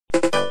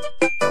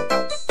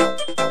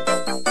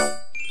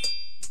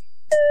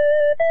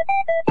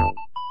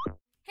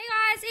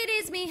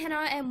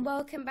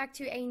welcome back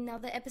to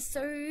another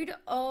episode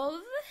of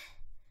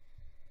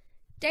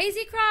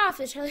Daisycraft.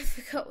 I totally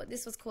forgot what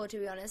this was called, to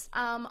be honest.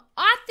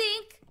 I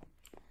think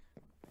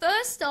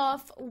first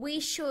off we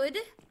should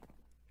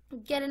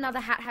get another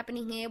hat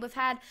happening here. We've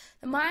had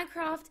the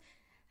minecart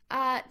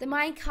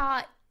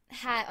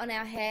hat on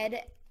our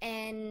head,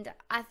 and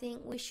I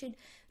think we should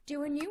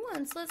do a new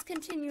one. So let's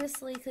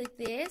continuously click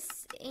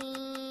this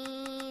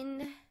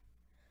and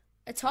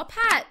a top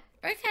hat.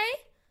 Okay,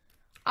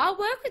 I'll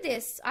work with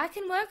this. I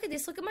can work with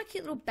this. Look at my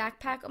cute little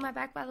backpack on my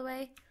back, by the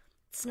way.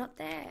 It's not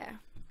there.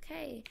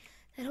 Okay,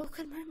 that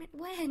awkward moment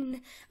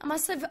when I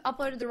must have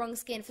uploaded the wrong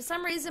skin. For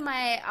some reason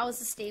I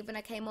was a Steve when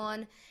I came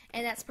on,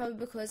 and that's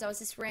probably because I was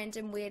this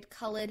random weird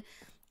colored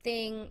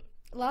thing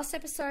last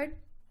episode,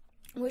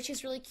 which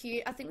is really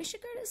cute. I think we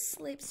should go to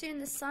sleep soon.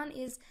 The sun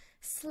is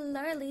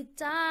slowly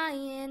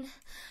dying.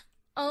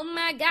 Oh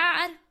my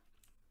god,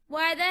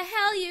 why the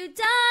hell you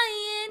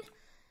dying?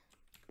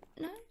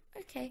 No?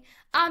 Okay.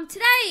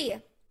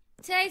 Today,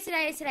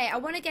 I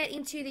want to get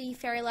into the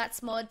fairy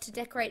lights mod to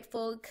decorate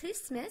for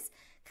Christmas.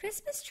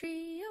 Christmas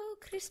tree, oh,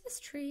 Christmas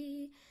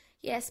tree.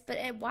 Yes, but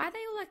why are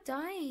they all like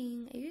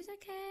dying? Are you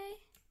okay?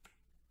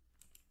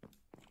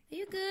 Are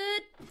you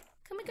good?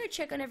 Can we go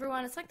check on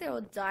everyone? It's like they're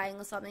all dying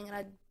or something, and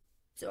I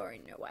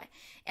don't know why.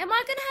 Am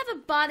I gonna have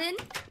a button?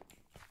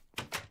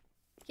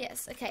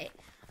 Yes, okay.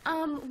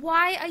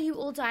 Why are you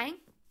all dying?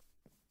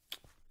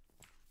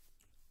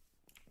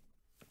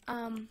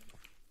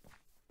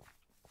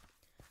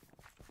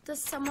 Does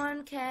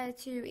someone care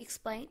to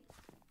explain?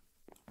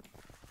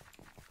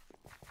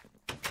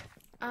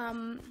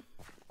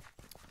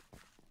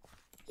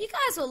 You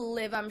guys will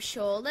live, I'm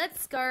sure.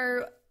 Let's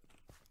go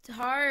to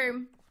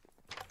home,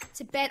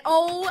 to bed.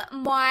 Oh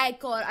my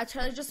god, I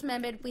totally just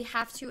remembered we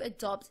have to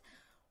adopt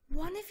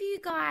one of you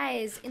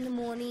guys in the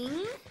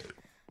morning.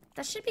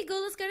 That should be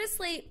good. Let's go to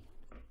sleep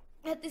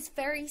at this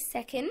very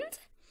second.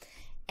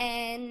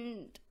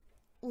 And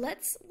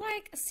let's,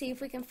 like, see if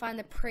we can find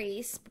the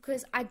priest,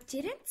 because I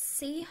didn't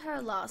see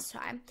her last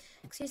time.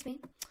 Excuse me.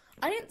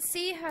 I didn't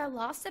see her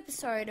last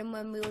episode and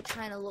when we were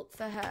trying to look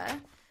for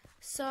her.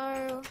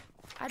 So,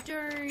 I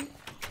don't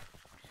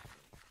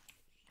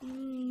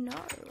know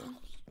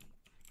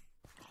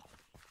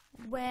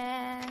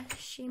where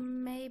she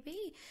may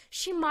be.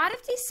 She might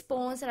have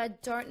despawned, and I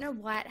don't know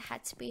why it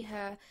had to be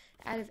her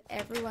out of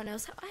everyone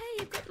else. Oh, hey,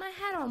 you've got my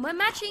hat on. We're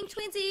matching,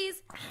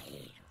 twinsies.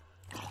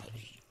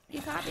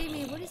 You can't beat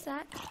me. What is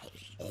that?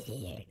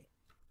 Oh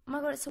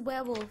my god, it's a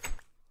werewolf.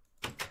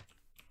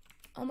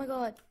 Oh my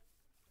god.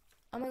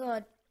 Oh my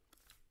god.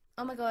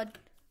 Oh my god.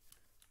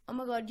 Oh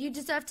my god. You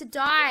deserve to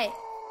die.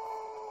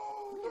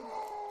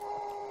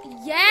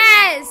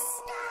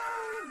 Yes!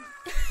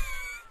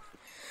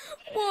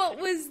 What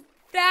was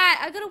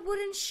that? I got a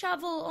wooden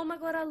shovel. Oh my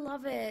god, I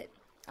love it.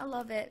 I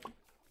love it.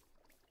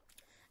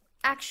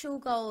 Actual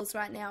goals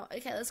right now.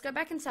 Okay, let's go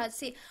back inside.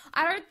 See,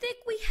 I don't think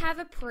we have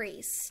a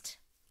priest.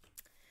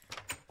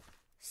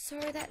 So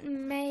that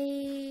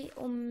may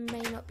or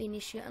may not be an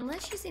issue.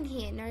 Unless she's in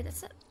here. No,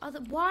 that's not other.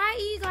 Why are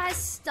you guys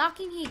stuck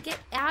in here? Get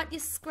out, you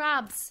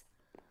scrubs.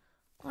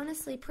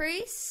 Honestly,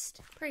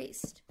 priest.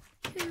 Priest.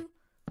 Yoo-hoo.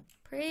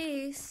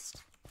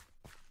 Priest.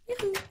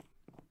 Yoo-hoo.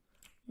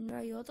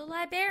 No, you're the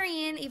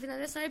librarian, even though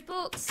there's no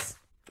books.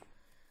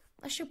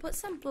 I should put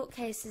some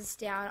bookcases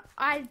down.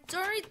 I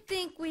don't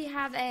think we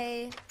have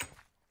a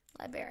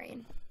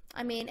librarian.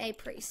 I mean, a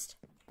priest.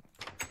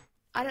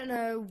 I don't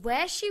know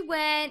where she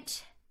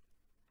went,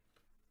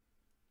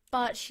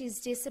 but she's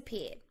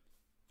disappeared.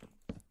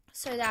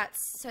 So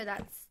that's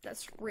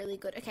really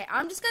good. Okay,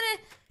 I'm just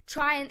gonna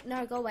try and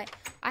no, go away.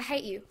 I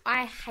hate you.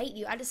 I hate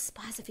you. I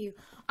despise of you.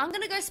 I'm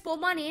gonna go spawn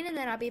one in, and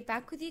then I'll be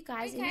back with you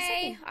guys in a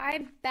second.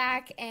 I'm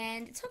back,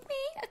 and it took me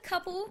a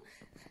couple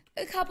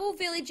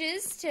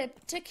villages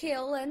to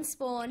kill and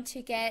spawn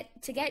to get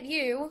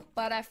you,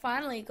 but I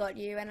finally got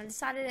you, and I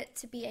decided it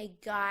to be a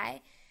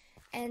guy,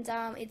 and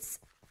it's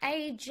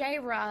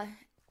AJ.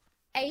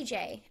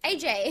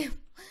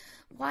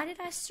 Why did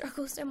I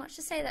struggle so much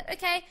to say that?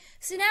 Okay,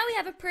 so now we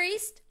have a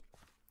priest,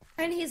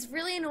 and he's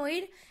really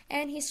annoyed,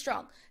 and he's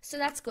strong, so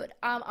that's good.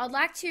 I'd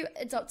like to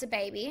adopt a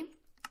baby.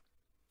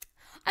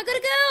 I got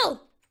a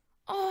girl!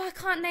 Oh, I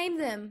can't name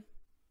them.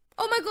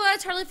 Oh my god, I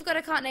totally forgot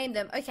I can't name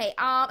them. Okay,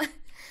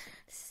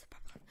 this is a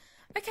problem.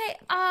 Okay,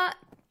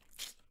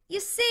 you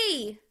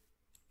see,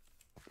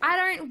 I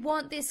don't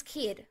want this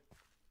kid.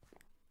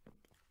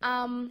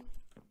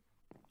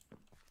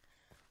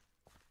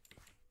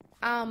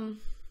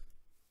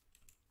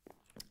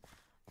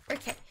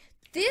 Okay,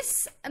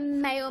 this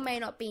may or may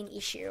not be an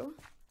issue,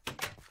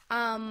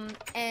 and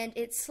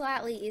it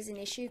slightly is an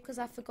issue because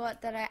I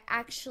forgot that I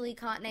actually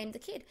can't name the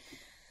kid.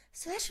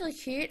 So that's really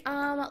cute.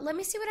 Let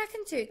me see what I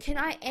can do. Can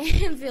I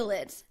anvil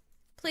it,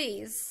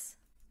 please?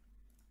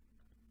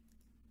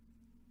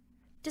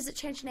 Does it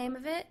change the name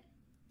of it?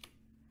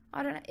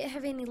 I don't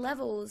have any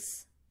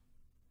levels.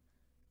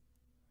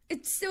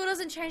 It still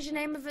doesn't change the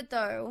name of it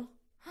though.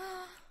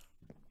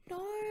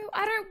 No,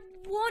 I don't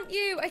want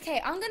you.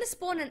 Okay, I'm gonna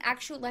spawn an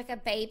actual, like, a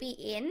baby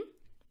in.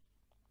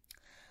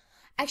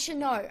 Actually,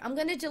 no. I'm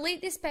going to delete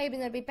this baby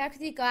and I'll be back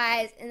with you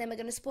guys. And then we're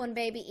going to spawn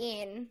baby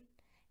in.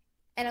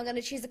 And I'm going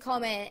to choose a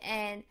comment.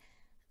 And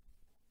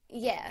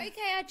yeah.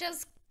 Okay, I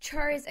just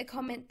chose a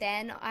comment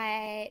then.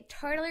 I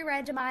totally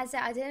randomized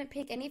it. I didn't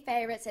pick any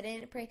favorites. I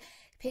didn't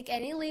pick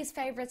any least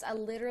favorites. I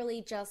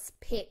literally just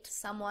picked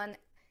someone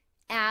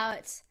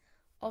out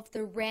of the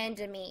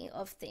randomy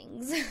of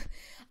things.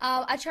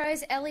 I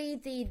chose Ellie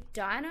the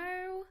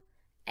Dino.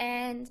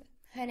 And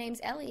her name's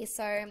Ellie.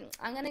 So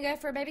I'm going to go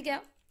for a baby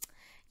girl.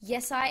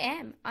 Yes, I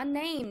am.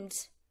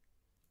 Unnamed.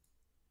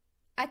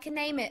 I can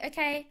name it.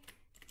 Okay.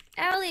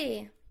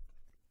 Ellie.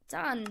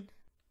 Done.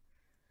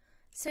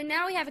 So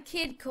now we have a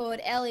kid called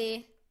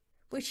Ellie,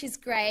 which is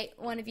great.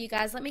 One of you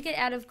guys. Let me get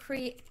out of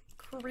creative.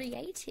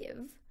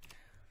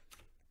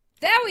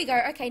 There we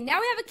go. Okay, now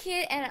we have a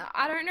kid, and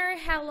I don't know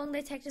how long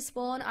they take to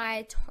spawn.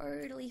 I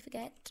totally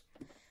forget.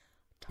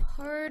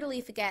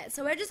 Totally forget.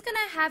 So we're just going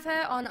to have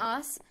her on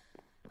us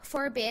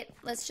for a bit.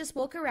 Let's just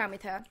walk around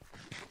with her.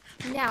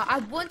 Now, I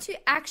want to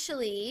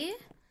actually,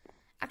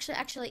 and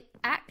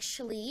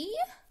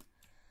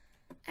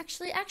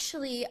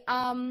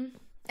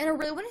I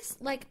really want to,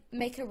 like,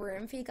 make a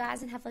room for you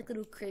guys and have, like,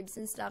 little cribs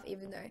and stuff,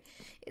 even though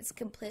it's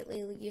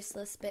completely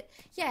useless. But,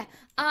 yeah,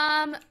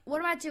 what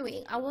am I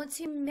doing? I want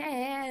to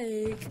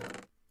make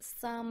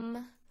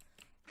some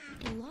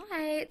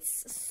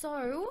lights.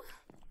 So,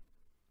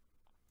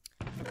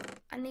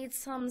 I need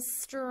some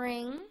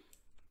string.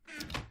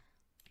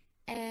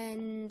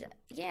 And,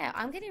 yeah,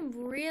 I'm getting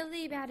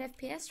really bad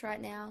FPS right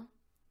now.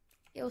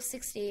 It was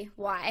 60.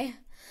 Why?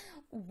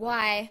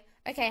 Why?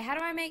 Okay, how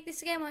do I make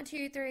this again? 1,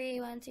 2, 3.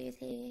 1, 2,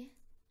 3.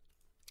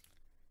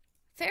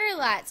 Fairy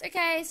lights.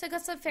 Okay, so I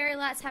got some fairy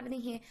lights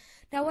happening here.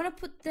 Now, I want to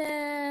put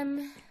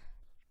them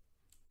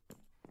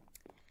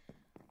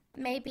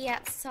maybe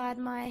outside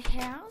my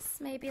house.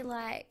 Maybe,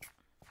 like,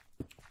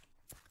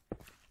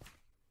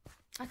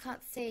 I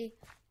can't see.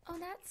 Oh,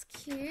 that's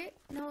cute.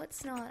 No,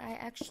 it's not. I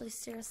actually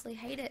seriously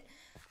hate it.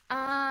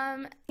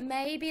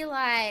 Maybe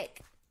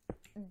like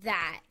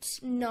that.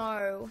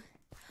 No.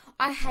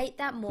 I hate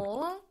that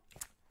more.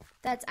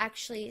 That's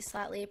actually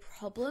slightly a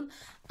problem.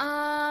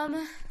 Where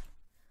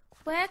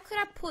could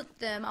I put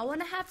them? I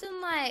want to have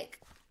them like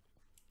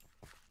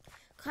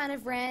kind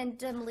of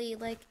randomly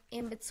like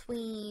in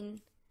between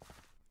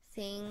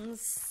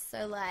things.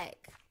 So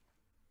like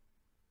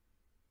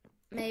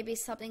maybe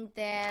something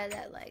there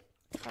that like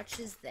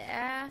touches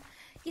there.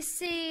 You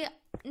see,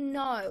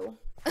 no.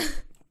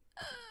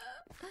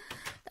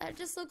 That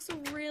just looks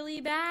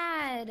really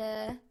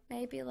bad.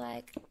 Maybe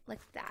like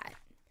that.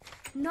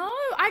 No,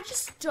 I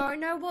just don't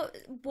know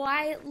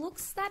why it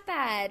looks that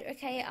bad.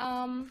 Okay,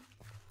 oh,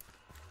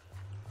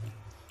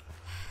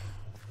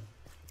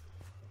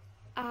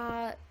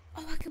 I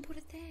can put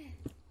it there.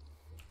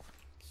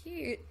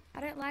 Cute. I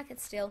don't like it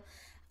still,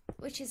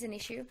 which is an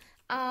issue.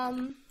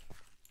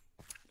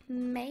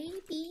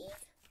 Maybe,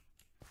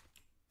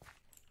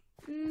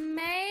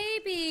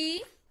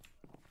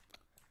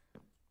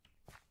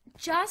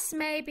 just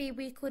maybe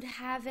we could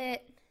have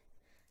it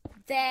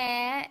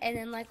there and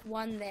then like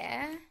one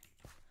there.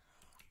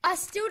 I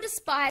still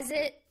despise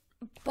it,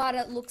 but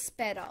it looks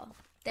better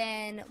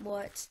than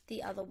what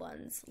the other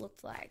ones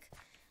looked like.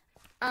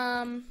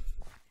 Are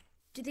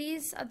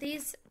these,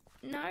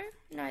 no,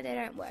 they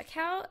don't work.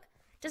 How,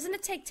 doesn't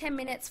it take 10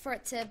 minutes for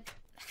it to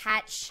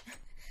hatch?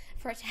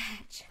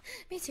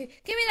 Me too.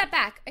 Give me that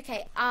back.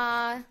 Okay,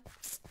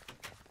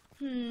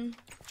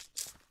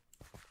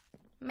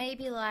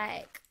 maybe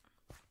like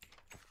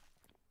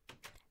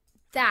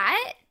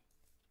that.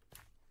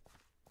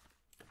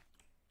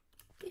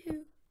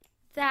 Yoo-hoo.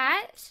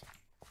 That.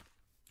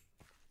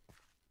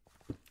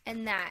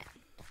 And that.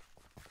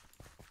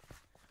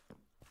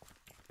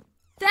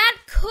 That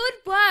could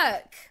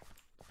work.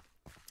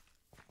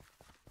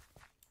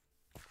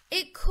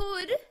 It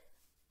could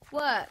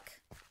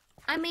work.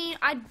 I mean,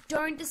 I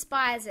don't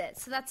despise it,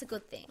 so that's a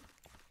good thing.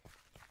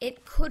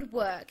 It could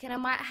work, and I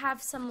might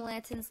have some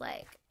lanterns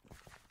like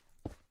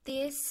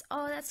this.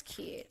 Oh, that's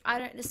cute. I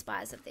don't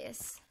despise of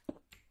this.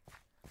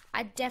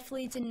 I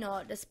definitely do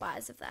not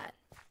despise of that.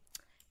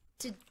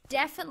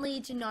 Definitely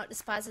do not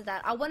despise of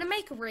that. I want to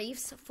make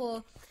reefs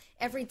for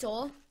every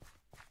door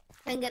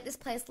and get this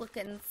place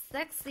looking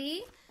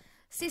sexy.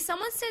 See,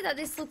 someone said that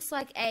this looks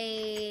like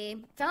a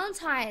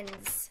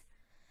Valentine's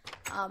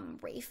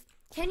reef.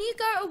 Can you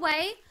go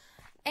away?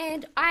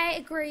 And I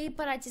agree,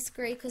 but I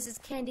disagree because there's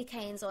candy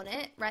canes on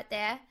it right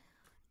there.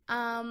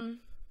 But,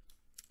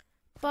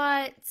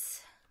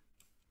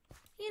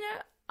 you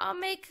know, I'll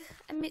make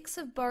a mix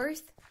of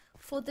both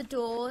for the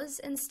doors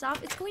and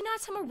stuff. It's going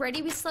nighttime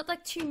already. We slept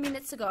like 2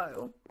 minutes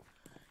ago.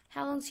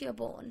 How long's you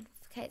born?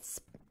 Okay, it's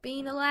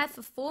been alive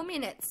for 4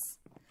 minutes.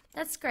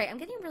 That's great. I'm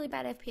getting really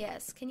bad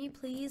FPS. Can you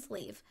please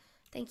leave?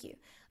 Thank you.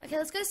 Okay,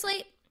 let's go to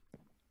sleep.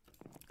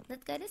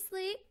 Let's go to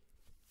sleep.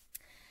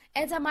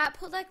 And I might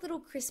put like little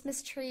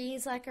Christmas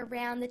trees like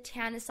around the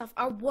town and stuff.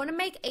 I want to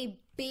make a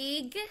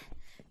big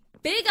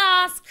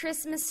ass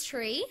Christmas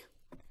tree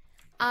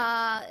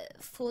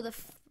for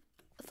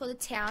the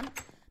town.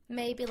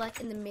 Maybe like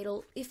in the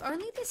middle. If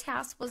only this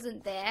house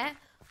wasn't there,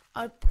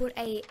 I'd put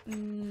a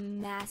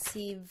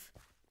massive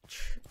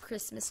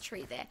Christmas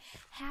tree there.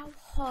 How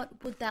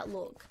hot would that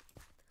look?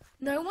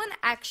 No one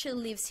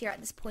actually lives here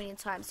at this point in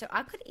time, so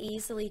I could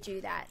easily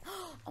do that.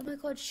 Oh my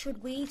god,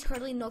 should we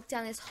totally knock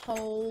down this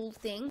whole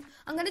thing?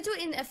 I'm going to do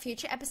it in a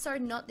future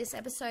episode, not this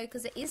episode,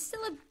 because it is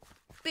still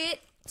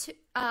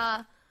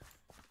a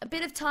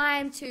bit of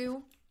time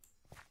to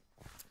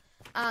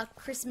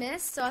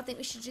Christmas, so I think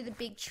we should do the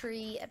big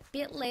tree a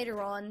bit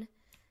later on,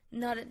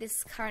 not at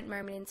this current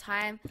moment in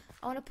time.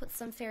 I want to put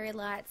some fairy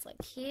lights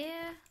like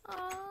here.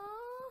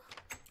 Oh,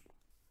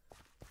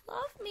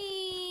 love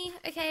me.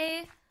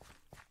 Okay.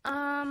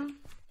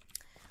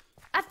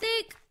 I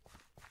think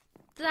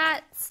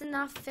that's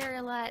enough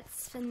fairy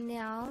lights for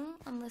now,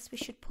 unless we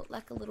should put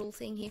like a little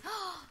thing here.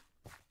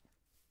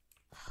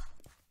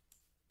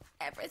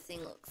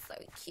 Everything looks so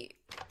cute.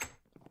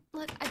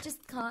 Like, I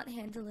just can't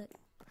handle it.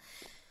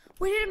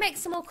 We need to make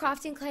some more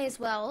crafting clay as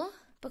well,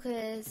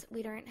 because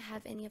we don't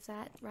have any of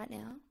that right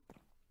now.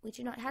 We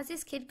do not. How's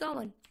this kid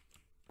going?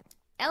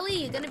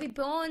 Ellie, you're going to be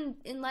born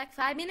in like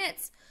 5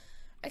 minutes.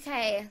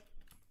 Okay.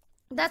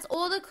 That's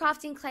all the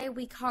crafting clay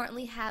we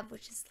currently have,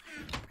 which is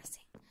like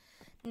depressing.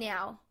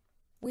 Now,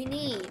 we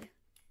need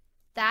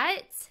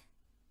that.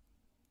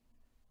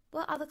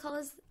 What other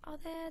colors are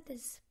there?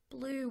 There's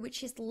blue,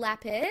 which is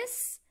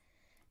lapis.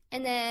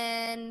 And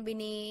then we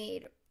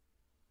need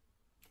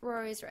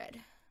rose red.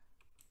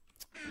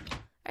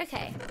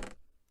 Okay.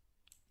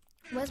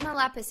 Where's my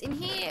lapis? In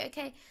here.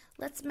 Okay.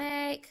 Let's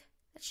make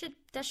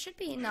that should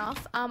be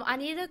enough. I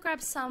need to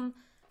grab some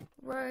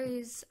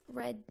rose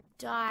red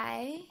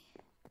dye.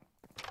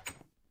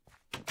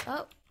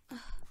 Oh.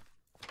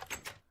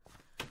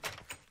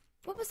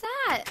 What was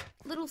that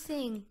little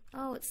thing?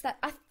 Oh, it's that.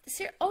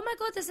 Oh my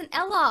god, there's an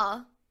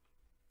Ella.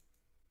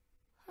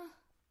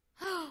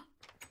 Huh.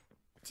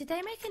 Did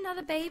they make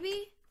another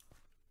baby?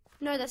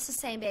 No, that's the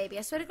same baby.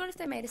 I swear to god, if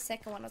they made a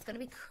second one, I was going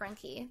to be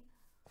cranky.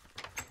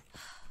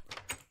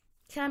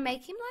 Can I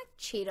make him, like,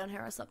 cheat on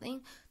her or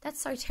something?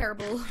 That's so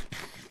terrible.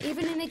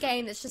 Even in a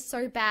game that's just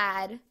so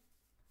bad.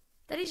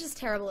 That is just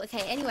terrible.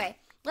 Okay, anyway.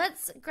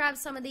 Let's grab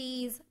some of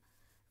these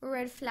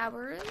red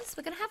flowers.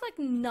 We're going to have, like,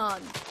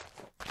 none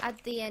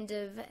at the end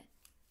of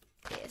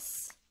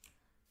this.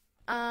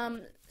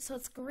 So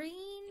it's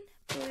green,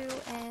 blue,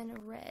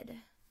 and red.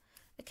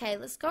 Okay,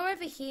 let's go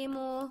over here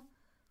more,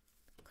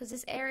 because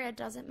this area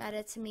doesn't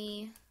matter to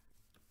me.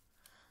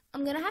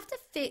 I'm going to have to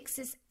fix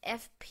this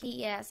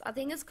FPS. I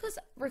think it's because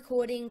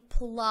recording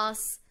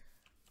plus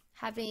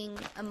having,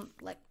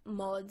 like,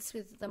 mods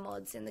with the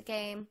mods in the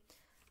game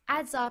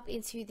adds up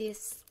into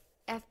this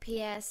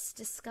FPS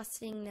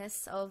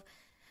disgustingness of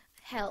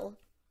hell.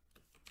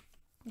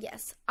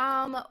 Yes.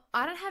 I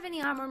don't have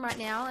any armor right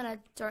now, and I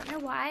don't know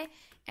why.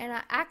 And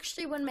I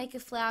actually want to make a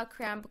flower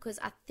crown because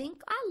I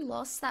think I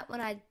lost that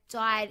when I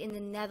died in the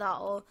nether,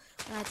 or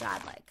when I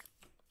died, like,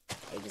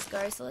 ages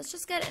ago. So let's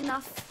just get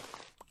enough.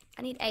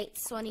 I need 8,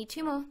 so I need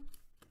 2 more.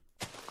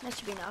 That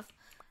should be enough.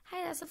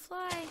 Hey, that's a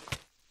fly.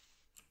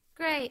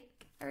 Great.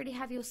 I already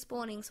have your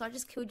spawning, so I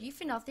just killed you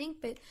for nothing,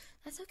 but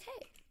that's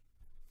okay.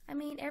 I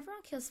mean,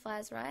 everyone kills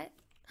flies, right?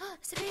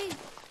 It's a bee.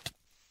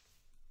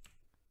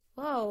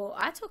 Whoa,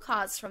 I took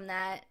hearts from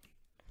that.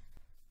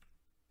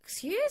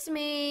 Excuse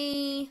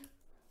me.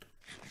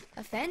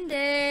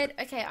 Offended.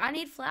 Okay, I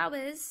need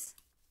flowers.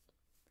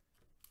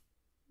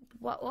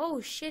 What?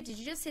 Oh, shit. Did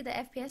you just see the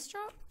FPS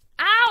drop?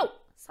 Ow!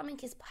 Something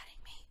is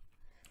biting me.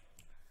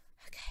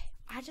 Okay,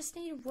 I just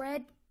need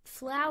red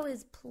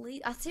flowers,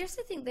 please. I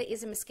seriously think there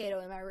is a mosquito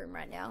in my room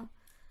right now.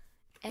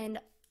 And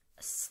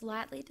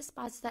slightly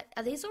despise that.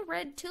 Are these all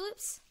red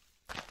tulips?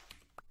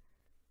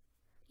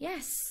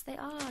 Yes, they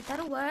are.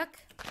 That'll work.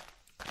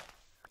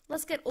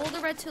 Let's get all the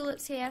red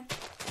tulips here.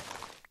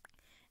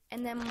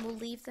 And then we'll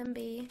leave them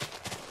be.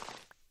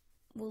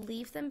 We'll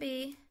leave them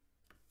be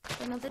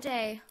for another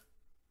day.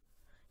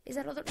 Is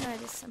that all the... No,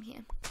 there's some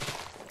here.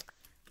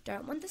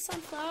 Don't want the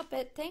sunflower,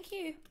 but thank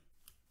you.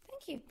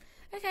 Thank you.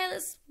 Okay,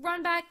 let's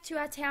run back to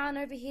our town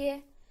over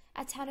here.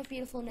 Our town of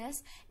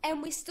beautifulness.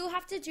 And we still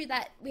have to do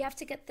that. We have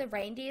to get the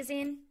reindeers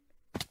in.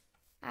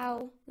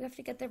 Ow. We have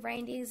to get the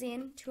reindeers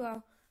in to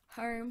our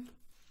home.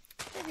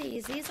 What are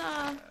these? These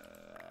are...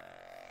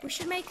 We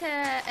should make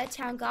a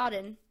town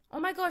garden. Oh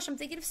my gosh, I'm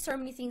thinking of so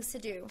many things to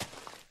do.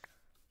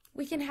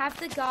 We can have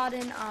the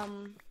garden,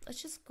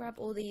 let's just grab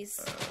all these.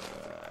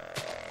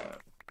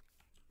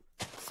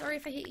 Sorry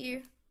if I hit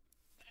you.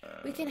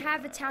 We can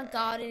have a town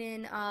garden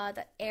in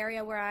the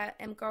area where I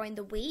am growing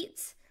the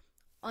wheat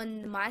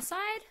on my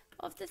side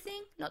of the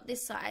thing. Not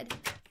this side,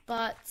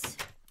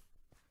 but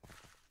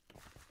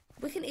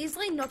we can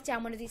easily knock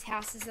down one of these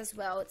houses as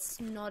well. It's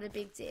not a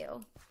big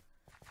deal.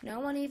 No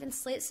one even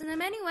sleeps in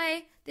them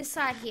anyway. This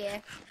side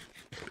here.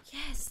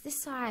 Yes, this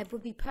side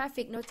would be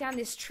perfect. Knock down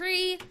this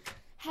tree.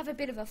 Have a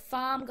bit of a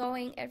farm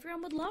going.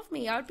 Everyone would love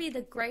me. I would be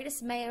the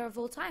greatest mayor of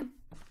all time.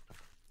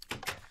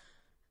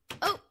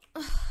 Oh.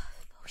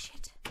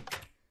 Bullshit.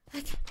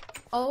 Okay.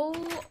 Oh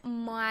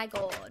my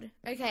god.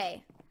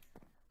 Okay.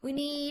 We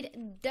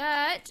need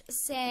dirt,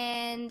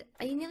 sand.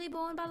 Are you nearly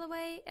born, by the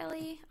way,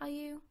 Ellie? Are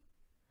you?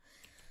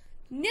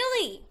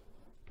 Nearly.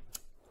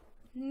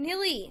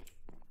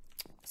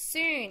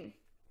 Soon.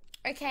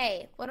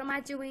 Okay, what am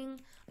I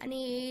doing? I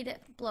need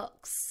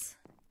blocks.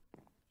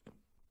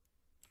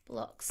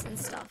 Blocks and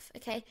stuff.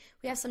 Okay,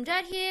 we have some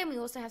dirt here, and we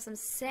also have some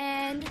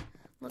sand.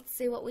 Let's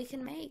see what we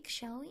can make,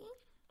 shall we?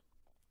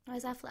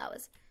 Where's our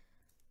flowers?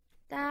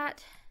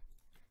 That.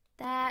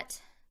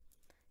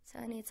 So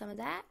I need some of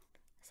that,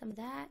 some of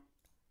that,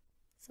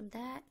 some of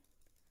that.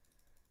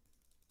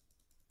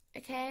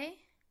 Okay.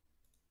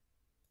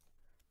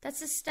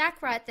 That's a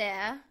stack right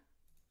there.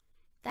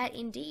 That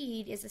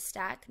indeed is a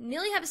stack.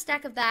 Nearly have a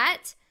stack of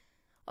that,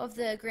 of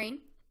the green.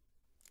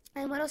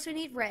 And what else do we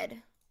need?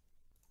 Red.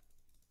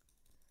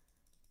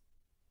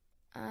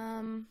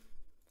 Can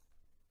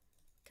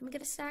we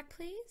get a stack,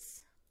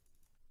 please?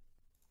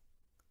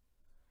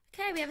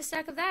 Okay, we have a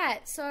stack of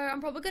that. So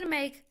I'm probably going to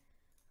make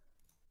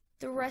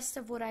the rest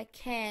of what I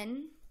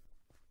can.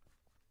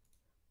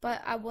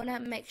 But I want to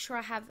make sure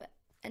I have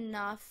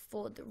enough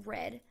for the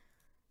red.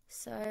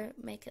 So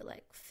make it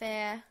like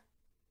fair.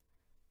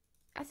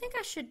 I think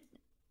I should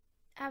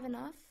have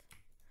enough.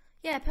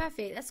 Yeah,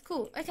 perfect. That's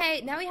cool.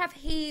 Okay, now we have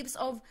heaps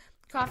of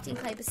crafting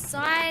clay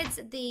besides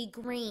the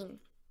green.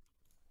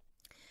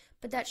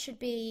 But that should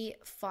be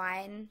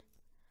fine.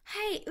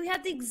 Hey, we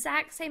have the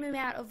exact same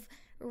amount of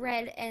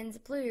red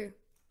and blue.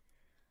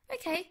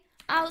 Okay,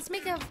 let's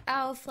make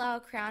our flower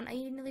crown. Are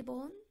you nearly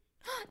born?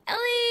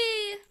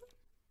 Ellie!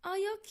 Oh,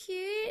 you're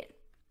cute.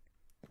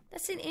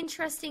 That's an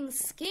interesting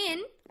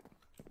skin.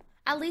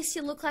 At least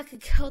you look like a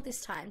girl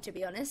this time, to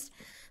be honest.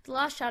 The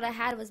last shot I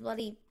had was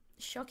bloody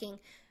shocking.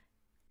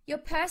 Your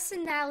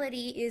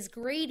personality is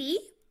greedy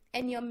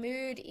and your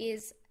mood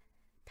is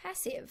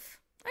passive.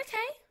 Okay.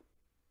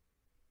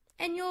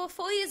 And you're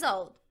 4 years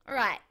old.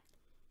 Alright.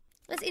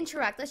 Let's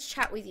interact. Let's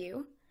chat with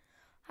you.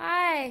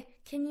 Hi.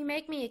 Can you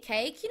make me a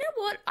cake? You know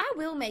what? I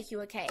will make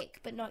you a cake.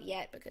 But not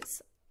yet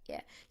because,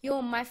 yeah.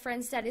 My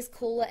friend's dad is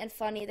cooler and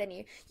funnier than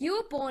you. You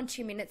were born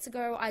 2 minutes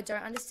ago. I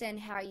don't understand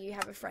how you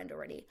have a friend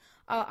already.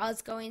 I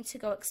was going to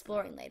go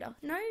exploring later.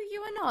 No,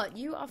 you are not.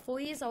 You are 4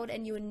 years old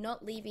and you are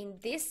not leaving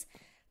this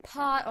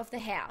part of the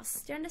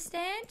house. Do you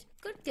understand?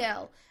 Good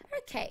girl.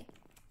 Okay.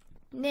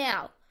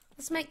 Now,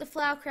 let's make the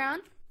flower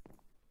crown.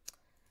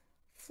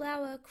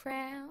 Flower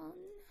crown.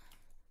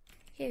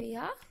 Here we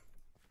are.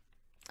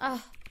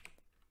 Oh,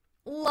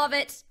 love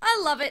it.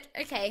 I love it.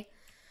 Okay.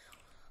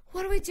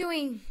 What are we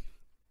doing?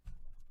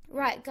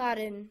 Right,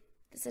 garden.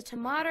 There's a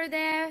tomato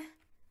there.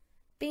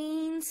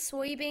 Beans,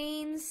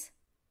 soybeans.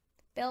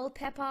 Bell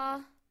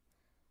pepper.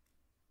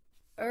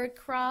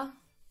 Okra.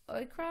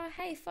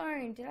 Hey,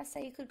 phone. Did I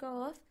say you could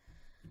go off?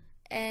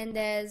 And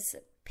there's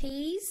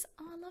peas.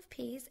 Oh, I love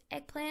peas.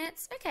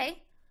 Eggplants.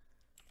 Okay.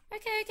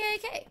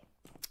 Okay.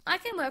 I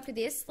can work with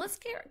this. Let's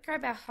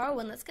grab our hoe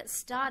and let's get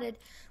started.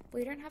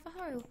 We don't have a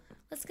hoe.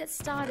 Let's get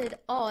started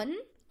on...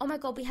 Oh my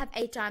god, we have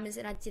 8 diamonds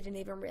and I didn't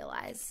even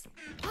realize.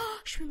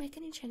 Should we make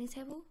an enchanting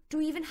table? Do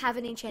we even have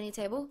an enchanting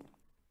table?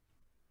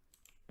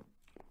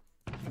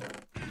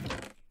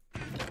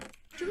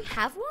 Do we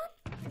have one?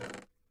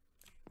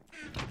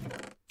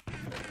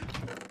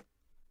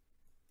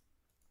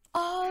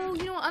 Oh,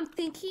 you know what? I'm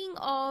thinking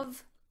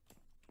of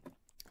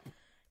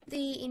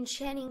the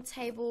enchanting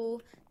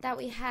table that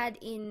we had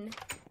in...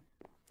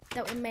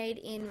 that we made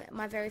in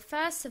my very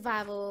first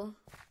survival,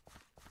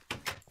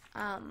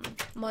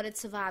 modded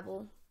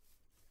survival.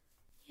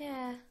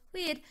 Yeah,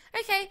 weird.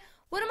 Okay,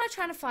 what am I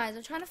trying to find?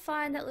 I'm trying to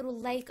find that little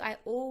lake I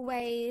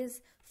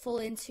always fall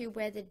into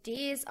where the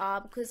deers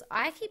are because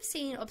I keep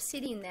seeing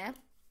obsidian there.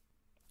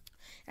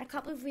 And I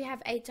can't believe we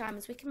have 8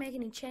 diamonds. We can make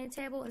an enchanting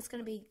table and it's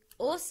going to be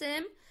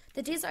awesome.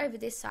 The deers are over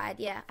this side.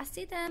 Yeah, I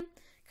see them.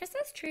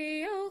 Christmas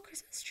tree, oh,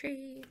 Christmas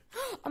tree.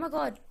 Oh my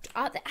god.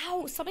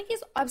 Ow, something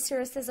is, I'm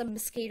serious, there's a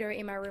mosquito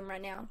in my room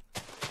right now.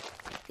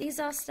 These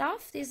are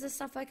stuff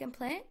I can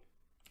plant.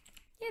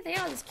 Yeah, they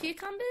are. There's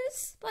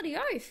cucumbers. Bloody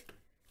oath.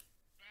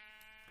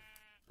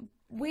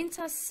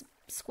 Winter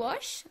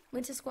squash?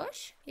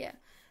 Yeah.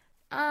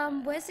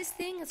 Where's this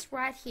thing? It's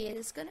right here.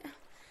 This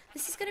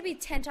is gonna be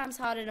 10 times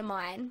harder to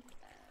mine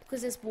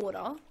because there's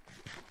water.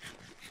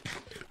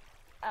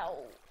 Oh.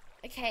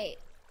 Okay.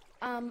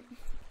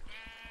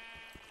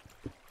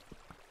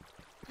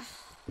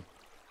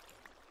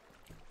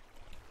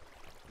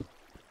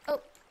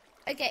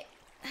 Okay.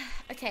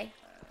 Okay.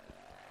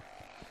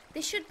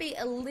 This should be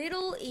a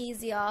little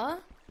easier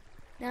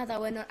now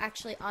that we're not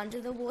actually under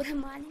the water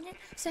mining it.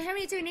 So how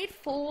many do we need?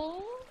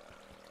 4?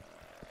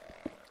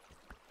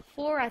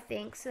 4, I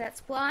think. So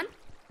that's 1.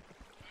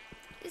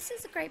 This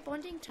is a great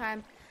bonding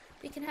time.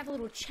 We can have a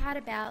little chat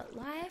about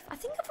life. I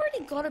think I've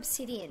already got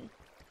obsidian.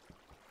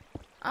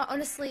 I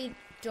honestly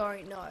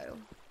don't know.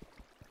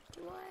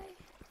 Do I?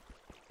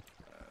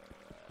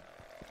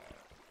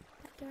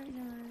 I don't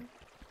know.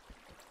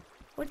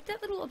 Where did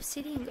that little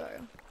obsidian go?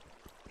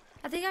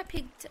 I think I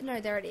picked... No,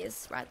 there it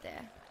is. Right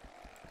there.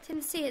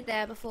 Didn't see it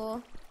there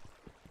before.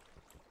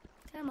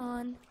 Come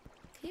on.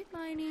 Keep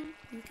mining.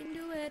 You can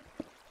do it.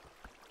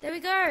 There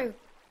we go.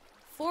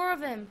 4 of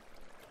them.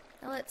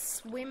 Now let's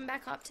swim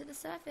back up to the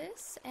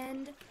surface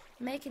and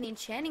make an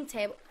enchanting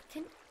table.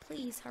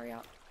 Please hurry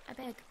up. I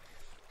beg.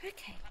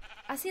 Okay.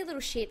 I see a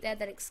little sheep there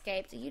that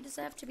escaped. You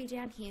deserve to be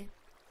down here.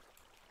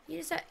 You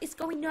deserve... It's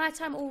going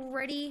nighttime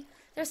already.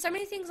 There are so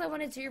many things I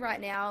want to do right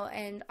now,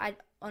 and I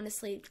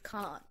honestly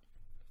can't.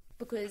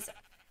 Because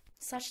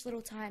such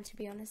little time, to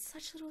be honest.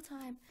 Such little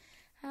time.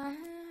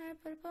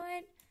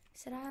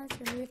 Said I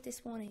was removed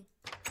this morning.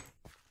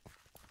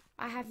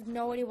 I have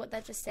no idea what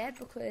that just said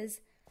because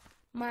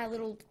my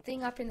little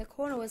thing up in the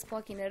corner was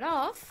blocking it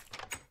off.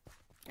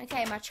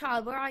 Okay, my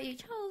child, where are you,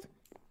 child?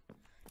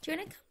 Do you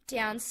want to come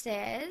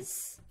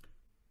downstairs?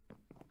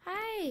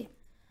 Hey,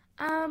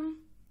 come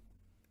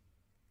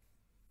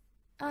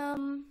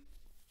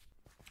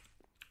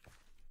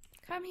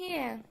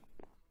here.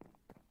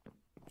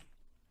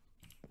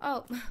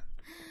 Oh,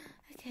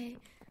 okay.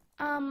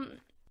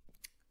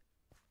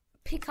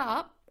 Pick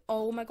up.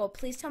 Oh my god,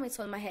 please tell me it's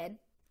on my head.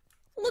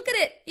 Look at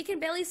it. You can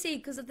barely see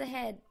because of the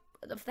head,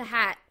 of the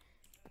hat.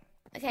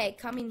 Okay,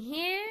 come in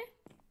here.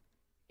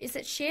 Is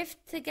it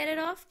shift to get it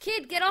off?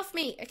 Kid, get off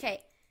me.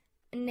 Okay,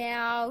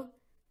 now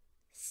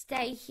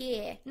stay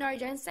here. No,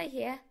 don't stay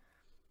here.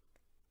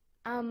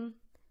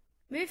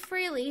 Move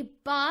freely,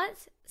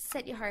 but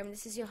set your home.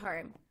 This is your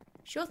home.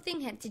 Sure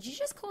thing, Hen. Did you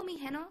just call me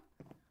Henna?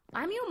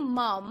 I'm your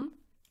mum,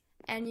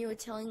 and you were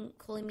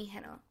calling me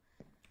Henna.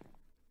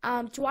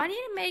 Do I need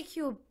to make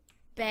you a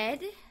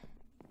bed?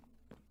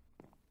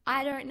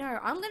 I don't know.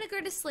 I'm gonna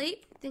go to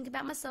sleep. Think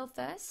about myself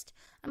first.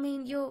 I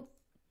mean, you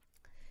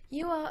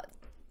are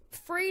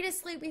free to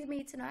sleep with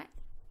me tonight.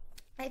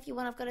 If you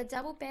want, I've got a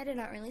double bed and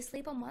I only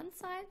sleep on one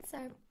side,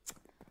 so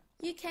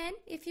you can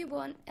if you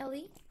want,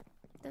 Ellie.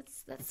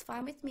 That's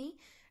fine with me.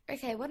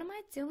 Okay, what am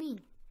I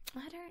doing?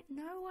 I don't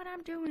know what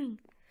I'm doing.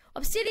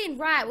 Obsidian,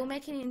 right, we'll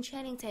make an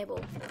enchanting table.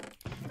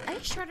 Are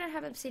you sure I don't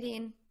have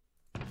obsidian?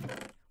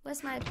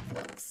 Where's my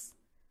books?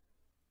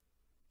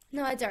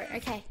 No, I don't.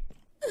 Okay.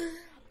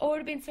 I would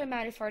have been so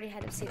mad if I already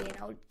had obsidian.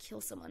 I would kill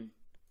someone.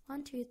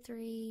 1, 2,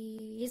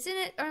 3. Isn't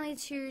it only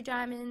 2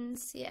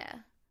 diamonds?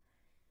 Yeah.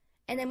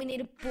 And then we need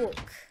a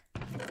book.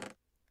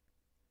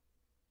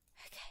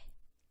 Okay.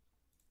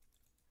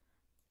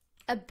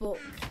 A book.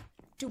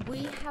 Do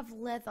we have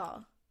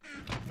leather?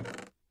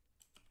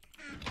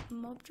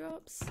 Mob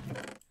drops?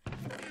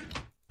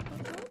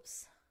 Mob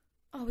drops?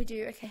 Oh, we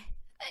do. Okay.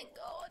 Thank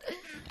God.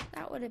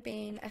 That would have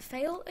been a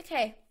fail.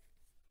 Okay.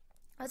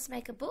 Let's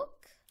make a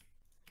book.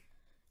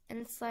 And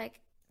it's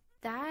like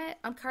that.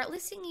 I'm currently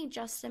singing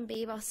Justin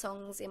Bieber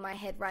songs in my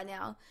head right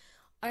now.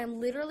 I am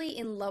literally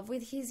in love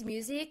with his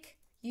music.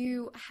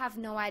 You have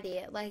no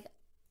idea. Like,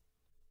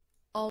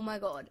 oh my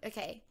God.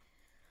 Okay.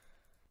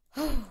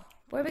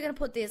 Where are we going to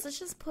put this? Let's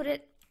just put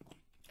it,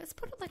 let's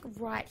put it like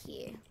right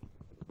here.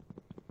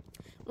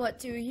 What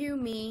do you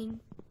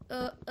mean?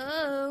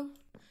 Oh.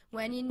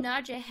 When you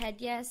nod your head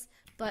yes,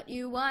 but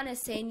you want to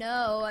say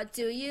no. What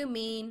do you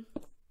mean?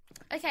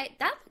 Okay,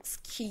 that looks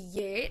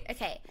cute.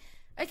 Okay.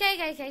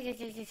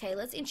 Okay.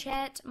 Let's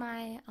enchant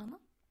my armor.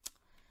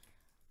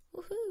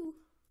 Woohoo.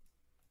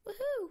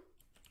 Woohoo.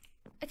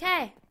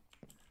 Okay.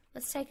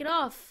 Let's take it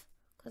off.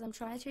 Because I'm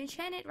trying to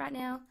enchant it right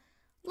now.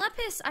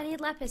 Lapis. I need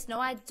lapis. No,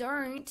 I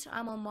don't.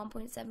 I'm on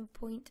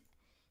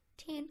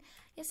 1.7.10.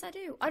 Yes, I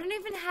do. I don't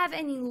even have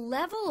any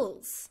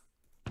levels.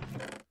 I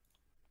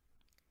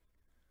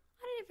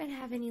don't even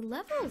have any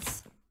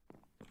levels.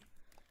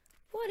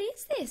 What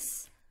is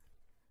this?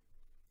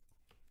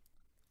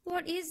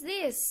 What is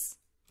this?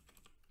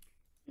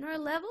 No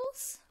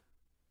levels?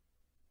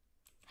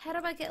 How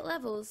do I get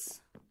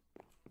levels?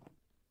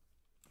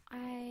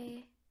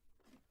 I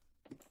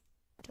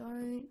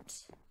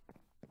don't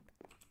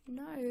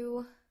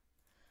know.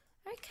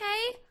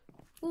 Okay.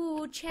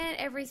 We'll chant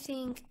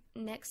everything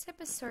next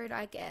episode,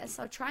 I guess.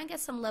 I'll try and get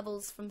some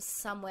levels from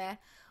somewhere.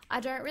 I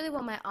don't really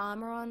want my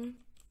armor on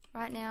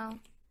right now.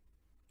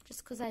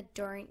 Just because I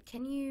don't.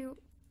 Can you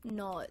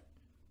not?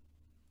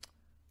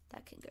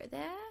 That can go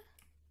there.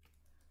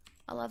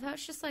 I love how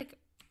it's just like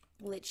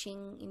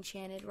glitching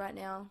enchanted right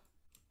now.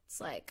 It's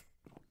like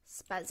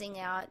spazzing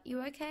out.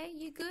 You okay?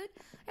 You good?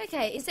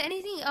 Okay, is there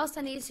anything else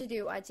I needed to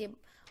do?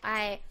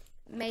 I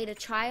made a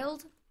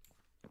child.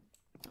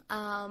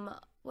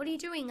 What are you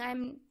doing?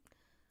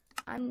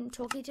 I'm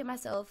talking to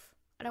myself.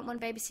 I don't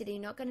want a babysitter. You're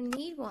not gonna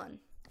need one.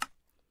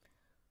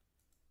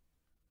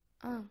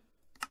 Oh.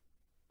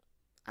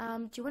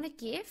 Do you want a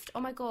gift? Oh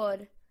my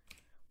God.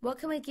 What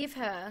can we give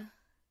her?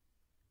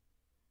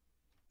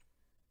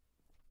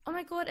 Oh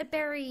my God, a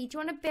berry. Do you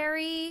want a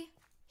berry?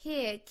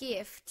 Here,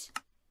 gift.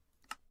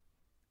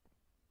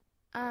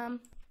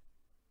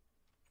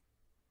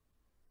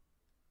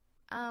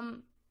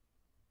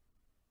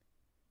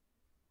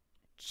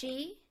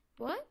 G?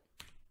 What?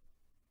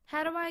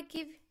 How do I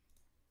give...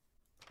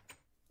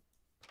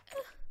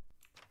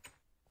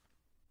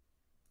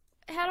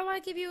 How do I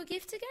give you a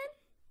gift again?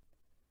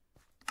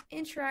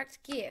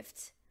 Interact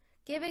gift.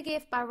 Give a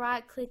gift by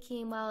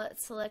right-clicking while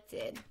it's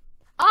selected.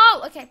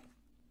 Oh, okay.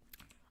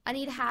 I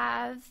need to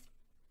have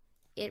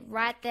it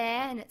right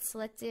there and it's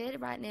selected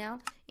right now.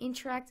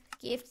 Interact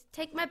gift.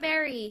 Take my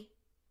berry.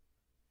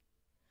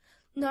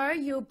 No,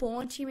 you were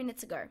born 2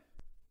 minutes ago.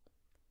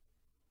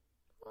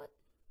 What?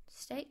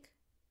 Steak.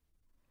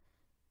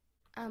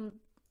 A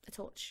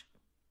torch.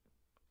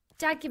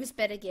 Dad, give us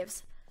better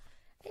gifts.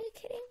 Are you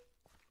kidding?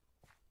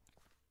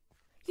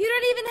 You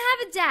don't even have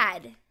a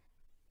dad.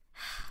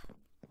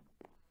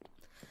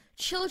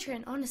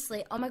 Children,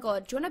 honestly. Oh my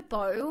god, do you want a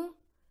bow?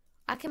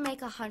 I can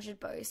make 100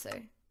 bows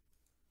though.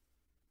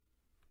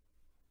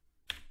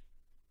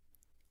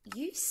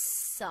 You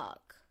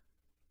suck.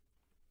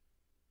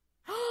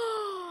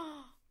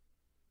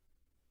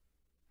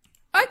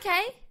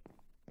 Okay.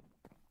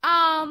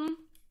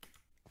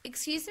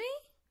 Excuse me?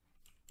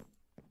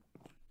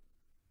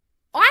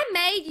 I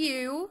made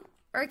you.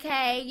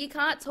 Okay, you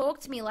can't talk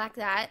to me like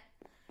that.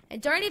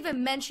 And don't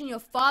even mention your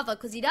father,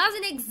 because he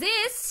doesn't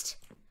exist.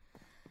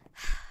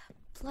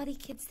 Bloody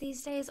kids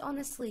these days,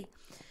 honestly.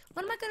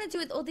 What am I going to do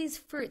with all these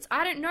fruits?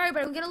 I don't know,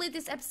 but I'm going to leave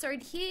this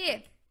episode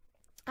here.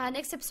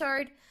 Next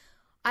episode,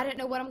 I don't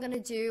know what I'm going to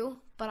do,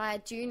 but I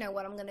do know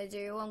what I'm going to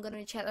do. I'm going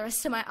to check the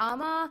rest of my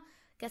armor,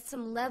 get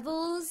some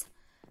levels,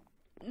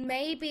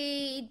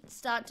 maybe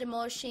start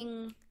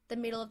demolishing the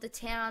middle of the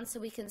town so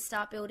we can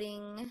start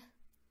building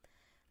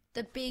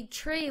the big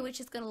tree,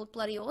 which is going to look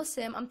bloody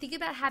awesome. I'm thinking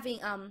about having,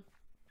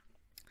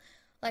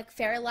 like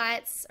fairy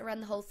lights around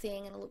the whole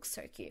thing, and it looks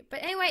so cute.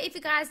 But anyway, if you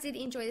guys did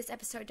enjoy this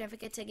episode, don't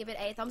forget to give it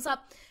a thumbs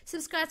up,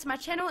 subscribe to my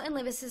channel, and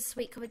leave us a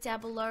sweet comment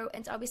down below,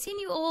 and I'll be seeing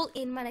you all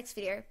in my next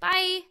video.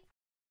 Bye!